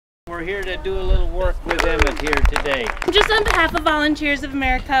we're here to do a little work with Emmett here today. Just on behalf of Volunteers of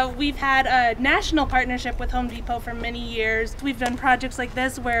America, we've had a national partnership with Home Depot for many years. We've done projects like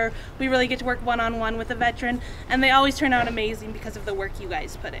this where we really get to work one-on-one with a veteran, and they always turn out amazing because of the work you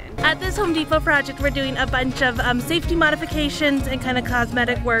guys put in. At this Home Depot project, we're doing a bunch of safety modifications and kind of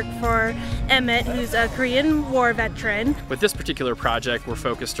cosmetic work for Emmett, who's a Korean War veteran. With this particular project, we're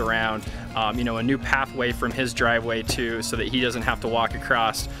focused around a new pathway from his driveway so that he doesn't have to walk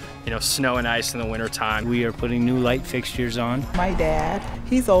across snow and ice in the wintertime. We are putting new light fixtures on. My dad,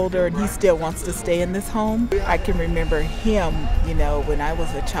 he's older and he still wants to stay in this home. I can remember him, when I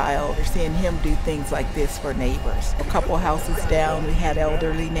was a child, or seeing him do things like this for neighbors. A couple houses down, we had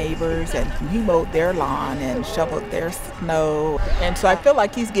elderly neighbors, and he mowed their lawn and shoveled their snow. And so I feel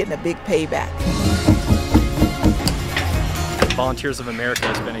like he's getting a big payback. Volunteers of America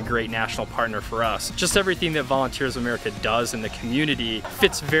has been a great national partner for us. Just everything that Volunteers of America does in the community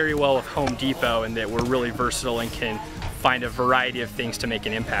fits very well with Home Depot, and that we're really versatile and can find a variety of things to make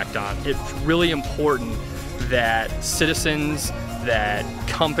an impact on. It's really important that citizens, that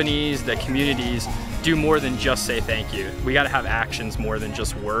companies, that communities do more than just say thank you. We got to have actions more than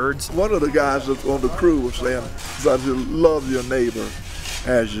just words. One of the guys that's on the crew was saying that you love your neighbor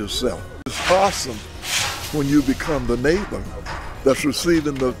as yourself. It's awesome when you become the neighbor that's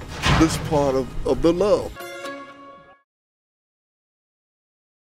receiving this part of the love.